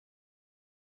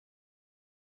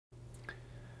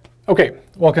Okay,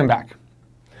 welcome back.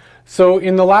 So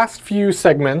in the last few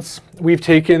segments, we've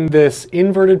taken this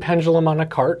inverted pendulum on a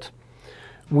cart.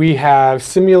 We have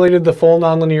simulated the full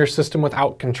nonlinear system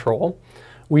without control.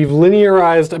 We've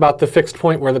linearized about the fixed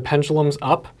point where the pendulum's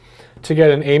up to get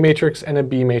an A matrix and a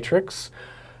B matrix.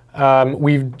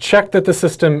 We've checked that the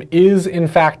system is in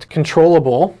fact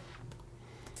controllable.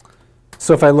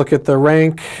 So if I look at the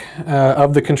rank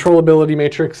of the controllability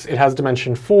matrix, it has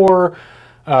dimension 4.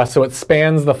 So it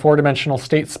spans the 4-dimensional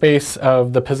state space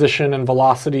of the position and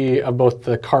velocity of both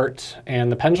the cart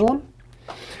and the pendulum.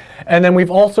 And then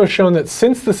we've also shown that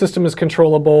since the system is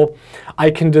controllable, I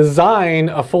can design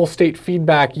a full state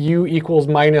feedback u equals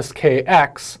minus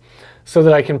kx so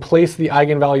that I can place the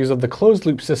eigenvalues of the closed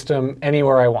loop system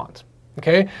anywhere I want.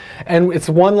 Okay? And it's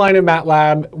one line of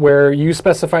Matlab where you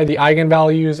specify the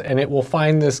eigenvalues and it will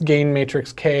find this gain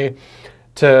matrix k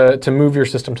to move your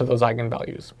system to those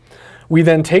eigenvalues. We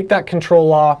then take that control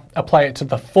law, apply it to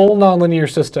the full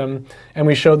nonlinear system, and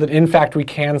we show that in fact we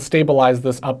can stabilize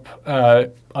this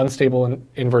unstable and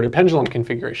inverted pendulum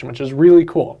configuration, which is really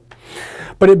cool.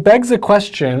 But it begs a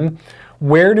question,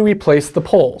 where do we place the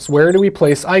poles? Where do we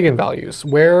place eigenvalues?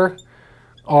 Where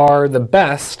are the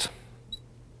best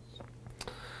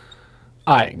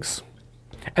eigs?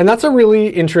 And that's a really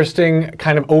interesting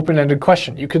kind of open-ended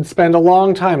question. You could spend a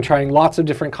long time trying lots of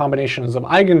different combinations of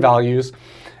eigenvalues,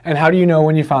 and how do you know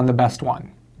when you found the best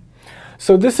one?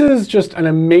 So this is just an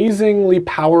amazingly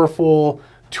powerful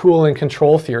tool in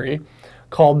control theory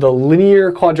called the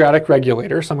linear quadratic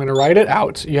regulator. So I'm going to write it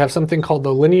out. You have something called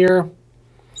the linear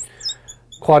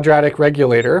quadratic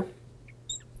regulator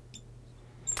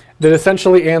that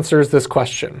essentially answers this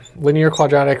question. Linear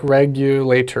quadratic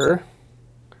regulator,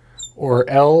 or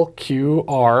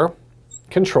LQR,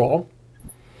 control.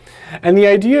 And the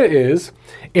idea is,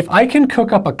 if I can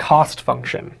cook up a cost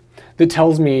function that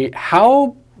tells me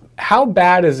how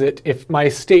bad is it if my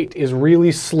state is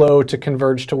really slow to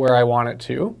converge to where I want it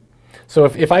to. So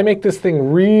if I make this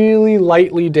thing really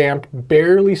lightly damped,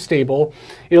 barely stable,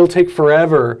 it'll take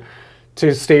forever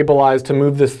to stabilize, to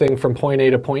move this thing from point A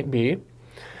to point B.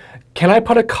 Can I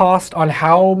put a cost on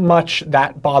how much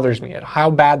that bothers me, how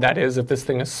bad that is if this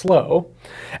thing is slow?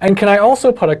 And can I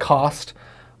also put a cost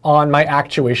on my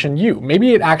actuation u?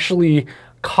 Maybe it actually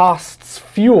costs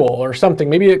fuel or something.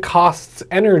 Maybe it costs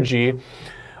energy,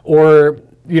 or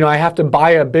I have to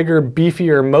buy a bigger,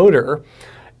 beefier motor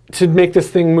to make this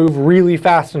thing move really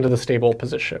fast into the stable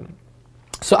position.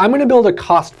 So I'm going to build a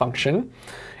cost function.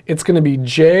 It's going to be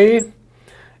j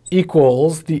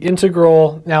equals the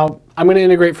integral. Now, I'm going to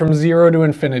integrate from 0 to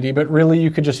infinity, but really you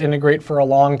could just integrate for a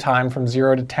long time from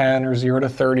 0 to 10 or 0 to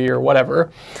 30 or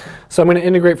whatever. So I'm going to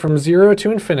integrate from 0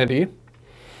 to infinity.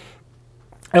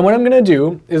 And what I'm going to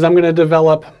do is I'm going to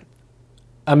develop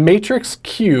a matrix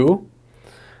Q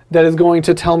that is going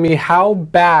to tell me how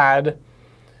bad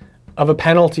of a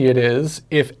penalty it is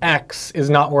if x is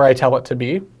not where I tell it to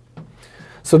be.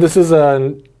 So this is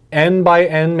an n by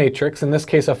n matrix, in this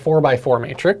case a 4 by 4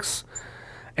 matrix.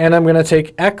 And I'm going to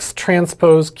take x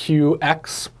transpose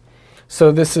qx.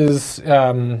 So this is,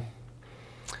 I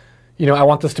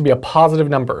want this to be a positive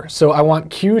number. So I want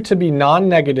q to be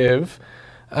non-negative,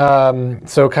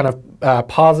 so kind of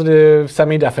positive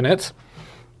semi-definite.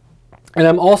 And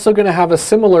I'm also going to have a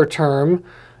similar term,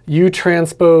 u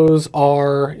transpose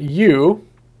ru.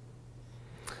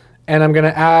 And I'm going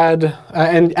to add,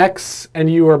 and x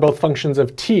and u are both functions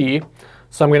of t,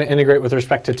 so I'm going to integrate with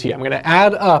respect to t. I'm going to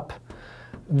add up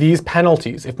these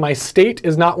penalties. If my state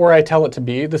is not where I tell it to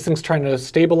be, this thing's trying to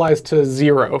stabilize to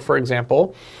 0, for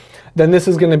example, then this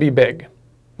is going to be big.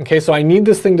 Okay, so I need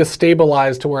this thing to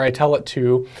stabilize to where I tell it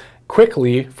to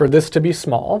quickly for this to be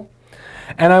small.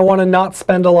 And I want to not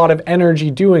spend a lot of energy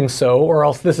doing so, or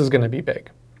else this is going to be big.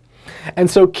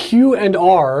 And so Q and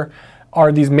R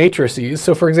are these matrices.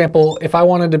 So for example, if I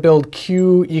wanted to build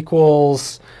Q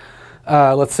equals,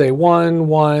 let's say 1,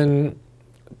 1,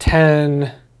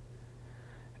 10,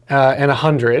 and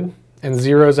 100, and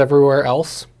zeros everywhere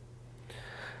else,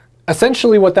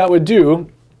 essentially what that would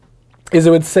do is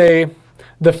it would say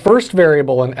the first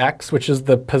variable in x, which is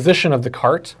the position of the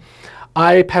cart,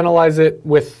 I penalize it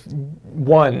with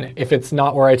 1 if it's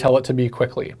not where I tell it to be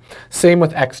quickly. Same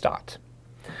with x dot.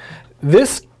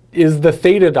 This is the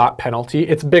theta dot penalty.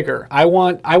 It's bigger. I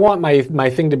want my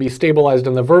thing to be stabilized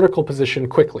in the vertical position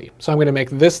quickly. So I'm going to make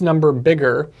this number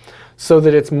bigger so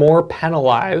that it's more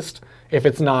penalized if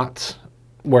it's not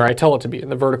where I tell it to be, in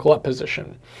the vertical up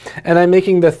position. And I'm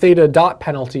making the theta dot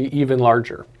penalty even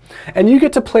larger. And you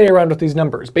get to play around with these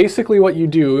numbers. Basically what you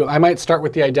do, I might start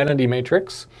with the identity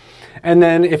matrix, And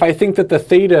then if I think that the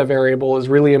theta variable is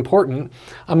really important,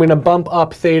 I'm going to bump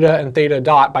up theta and theta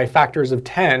dot by factors of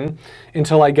 10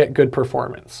 until I get good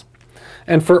performance.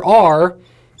 And for R,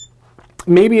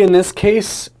 maybe in this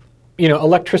case,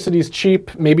 electricity is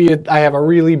cheap. Maybe I have a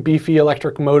really beefy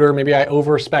electric motor. Maybe I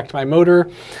overspec'd my motor.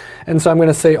 And so I'm going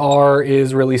to say R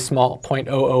is really small,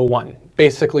 0.001.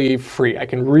 Basically free. I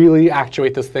can really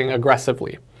actuate this thing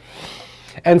aggressively.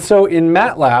 And so in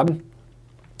Matlab,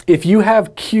 if you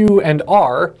have Q and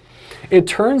R, it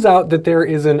turns out that there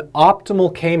is an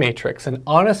optimal K matrix, an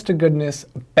honest-to-goodness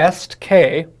best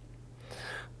K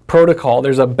protocol.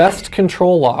 There's a best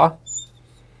control law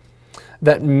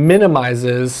that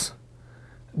minimizes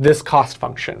this cost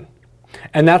function.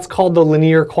 And that's called the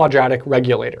linear quadratic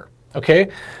regulator. Okay?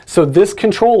 So this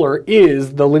controller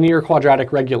is the linear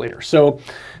quadratic regulator. So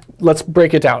let's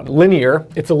break it down. Linear,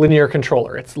 it's a linear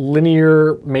controller. It's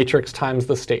linear matrix times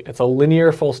the state. It's a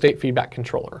linear full state feedback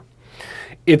controller.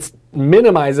 It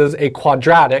minimizes a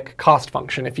quadratic cost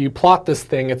function. If you plot this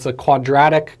thing, it's a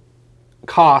quadratic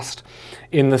cost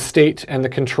in the state and the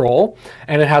control,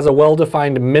 and it has a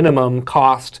well-defined minimum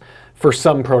cost for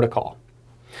some protocol.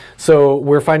 So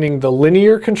we're finding the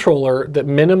linear controller that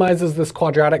minimizes this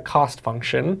quadratic cost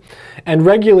function, and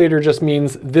regulator just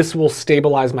means this will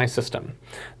stabilize my system.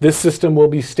 This system will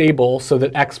be stable so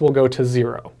that x will go to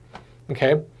 0.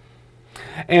 Okay?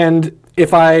 And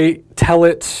if I tell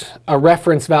it a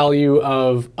reference value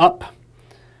of up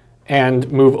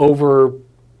and move over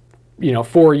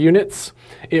 4 units,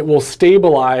 it will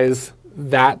stabilize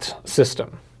that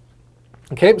system.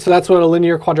 Okay, so that's what a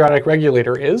linear quadratic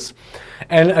regulator is.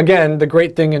 And again, the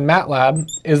great thing in Matlab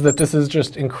is that this is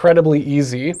just incredibly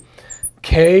easy.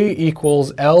 K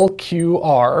equals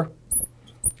LQR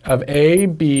of A,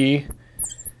 B,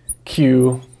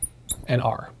 Q, and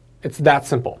R. It's that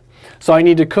simple. So I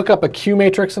need to cook up a Q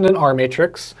matrix and an R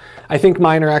matrix. I think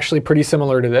mine are actually pretty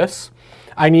similar to this.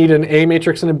 I need an A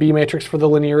matrix and a B matrix for the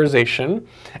linearization.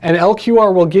 And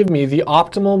LQR will give me the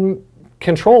optimal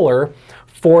controller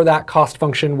for that cost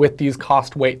function with these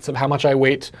cost weights of how much I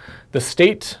weight the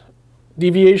state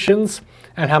deviations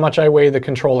and how much I weigh the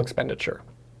control expenditure.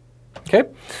 Okay,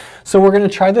 so we're going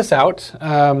to try this out.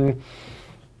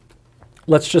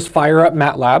 Let's just fire up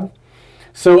Matlab.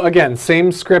 So again,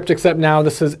 same script, except now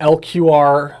this is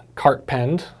LQR cart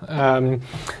pend.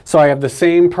 So I have the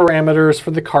same parameters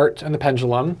for the cart and the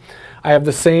pendulum. I have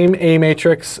the same A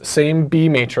matrix, same B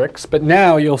matrix, but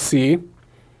now you'll see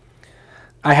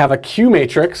I have a Q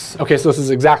matrix. Okay, so this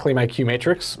is exactly my Q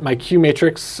matrix. My Q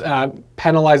matrix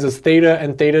penalizes theta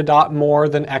and theta dot more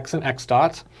than x and x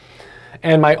dot.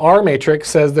 And my R matrix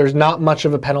says there's not much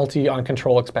of a penalty on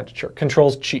control expenditure.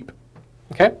 Control's cheap.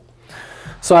 Okay?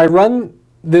 So I run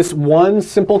this one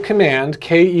simple command,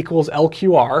 K equals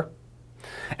LQR,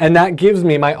 and that gives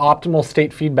me my optimal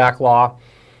state feedback law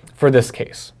for this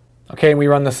case. Okay, and we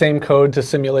run the same code to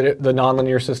simulate the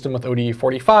nonlinear system with ODE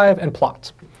 45 and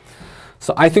plot.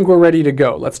 So I think we're ready to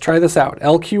go. Let's try this out.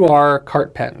 LQR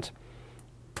cart pend.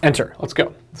 Enter. Let's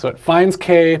go. So it finds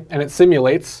K and it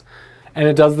simulates, and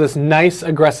it does this nice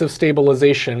aggressive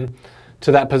stabilization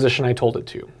to that position I told it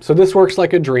to. So this works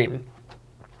like a dream.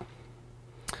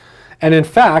 And in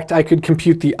fact, I could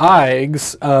compute the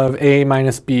eigs of A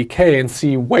minus BK and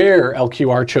see where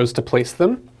LQR chose to place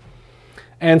them.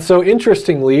 And so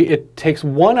interestingly, it takes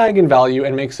one eigenvalue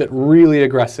and makes it really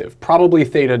aggressive, probably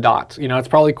theta dot. It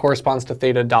probably corresponds to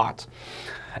theta dot.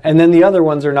 And then the other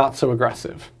ones are not so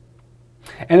aggressive.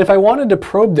 And if I wanted to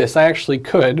probe this, I actually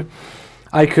could.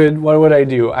 What would I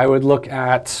do? I would look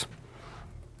at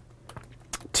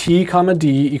T comma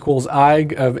D equals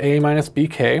eig of A minus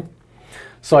BK.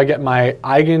 So I get my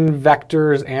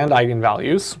eigenvectors and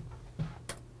eigenvalues.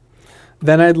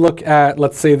 Then I'd look at,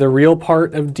 let's say, the real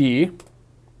part of D,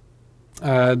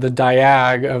 the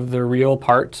diag of the real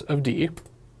part of D.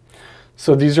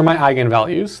 So these are my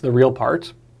eigenvalues, the real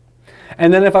part.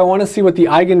 And then if I want to see what the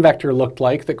eigenvector looked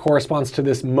like that corresponds to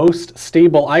this most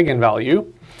stable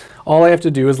eigenvalue, all I have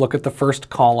to do is look at the first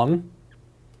column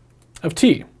of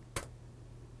T.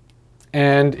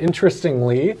 And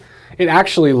interestingly, it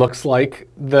actually looks like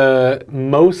the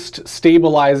most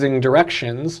stabilizing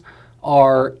directions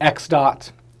are x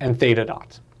dot and theta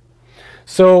dot.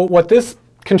 So what this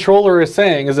controller is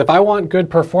saying is if I want good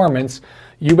performance,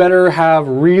 you better have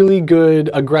really good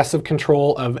aggressive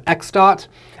control of x dot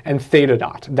and theta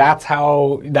dot.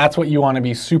 That's what you want to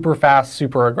be super fast,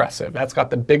 super aggressive. That's got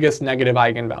the biggest negative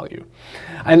eigenvalue.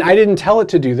 And I didn't tell it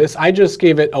to do this. I just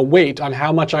gave it a weight on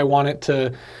how much I want it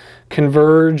to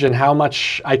converge and how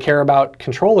much I care about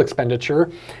control expenditure,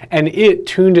 and it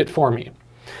tuned it for me.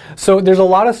 So there's a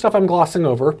lot of stuff I'm glossing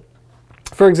over.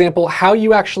 For example, how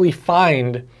you actually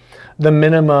find the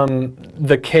minimum,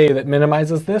 the k that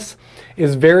minimizes this,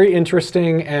 is very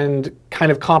interesting and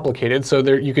kind of complicated. So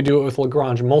there, you could do it with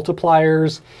Lagrange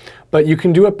multipliers, but you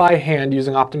can do it by hand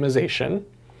using optimization.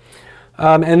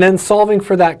 And then solving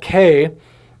for that k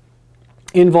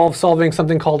involves solving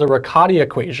something called a Riccati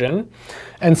equation.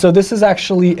 And so this is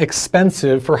actually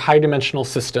expensive for high-dimensional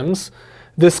systems.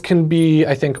 This can be,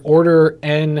 I think, order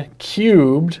n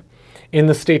cubed in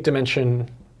the state dimension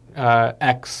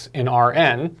x in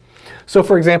Rn. So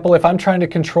for example, if I'm trying to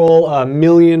control a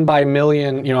million by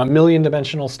million, a million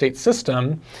dimensional state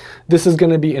system, this is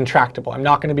going to be intractable. I'm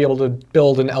not going to be able to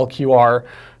build an LQR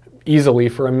easily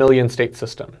for a million state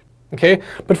system. Okay,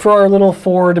 but for our little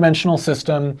 4-dimensional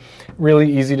system, really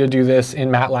easy to do this in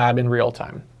Matlab in real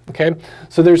time. Okay,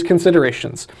 so there's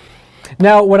considerations.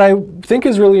 Now, what I think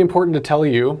is really important to tell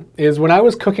you is when I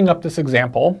was cooking up this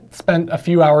example, spent a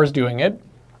few hours doing it,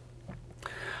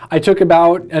 I took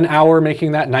about an hour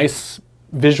making that nice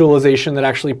visualization that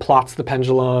actually plots the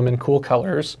pendulum in cool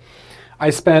colors. I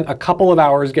spent a couple of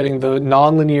hours getting the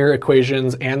nonlinear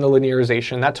equations and the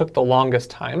linearization. That took the longest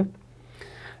time.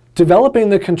 Developing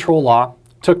the control law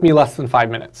took me less than 5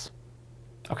 minutes.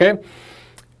 Okay?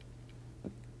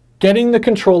 Getting the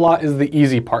control law is the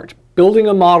easy part. Building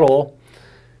a model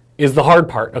is the hard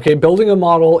part. Okay? Building a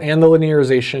model and the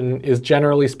linearization is,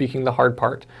 generally speaking, the hard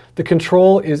part. The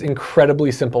control is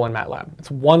incredibly simple in Matlab.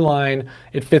 It's one line.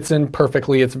 It fits in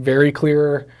perfectly. It's very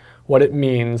clear what it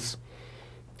means.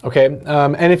 Okay?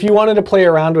 And if you wanted to play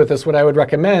around with this, what I would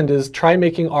recommend is try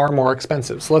making R more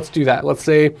expensive. So let's do that. Let's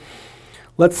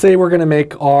say we're going to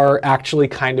make R actually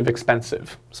kind of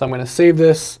expensive. So I'm going to save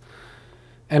this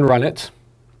and run it.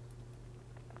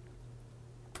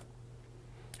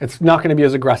 It's not going to be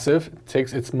as aggressive.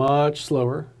 It's much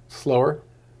slower.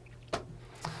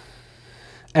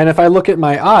 And if I look at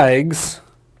my eigs,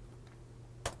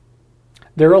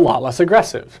 they're a lot less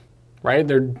aggressive, right?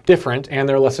 They're different and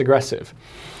they're less aggressive.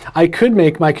 I could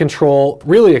make my control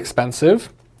really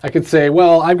expensive. I could say,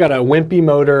 well, I've got a wimpy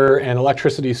motor and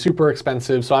electricity is super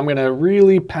expensive, so I'm going to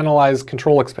really penalize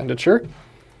control expenditure.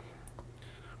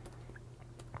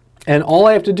 And all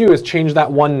I have to do is change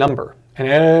that one number, and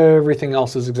everything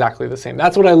else is exactly the same.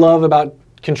 That's what I love about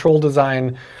control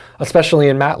design, especially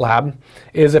in Matlab,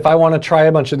 is if I want to try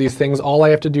a bunch of these things, all I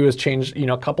have to do is change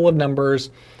a couple of numbers,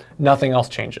 nothing else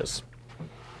changes.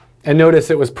 And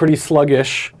notice it was pretty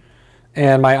sluggish,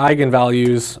 and my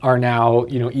eigenvalues are now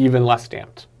even less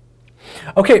damped.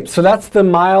 Okay, so that's the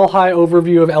mile-high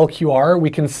overview of LQR. We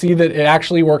can see that it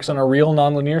actually works on a real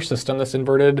nonlinear system, this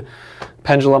inverted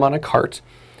pendulum on a cart.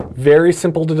 Very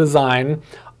simple to design,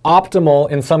 optimal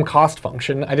in some cost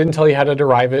function. I didn't tell you how to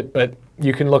derive it, but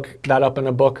you can look that up in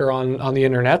a book or on the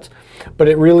internet. But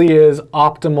it really is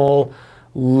optimal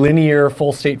linear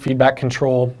full state feedback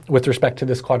control with respect to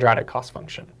this quadratic cost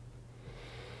function.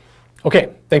 Okay,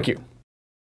 thank you.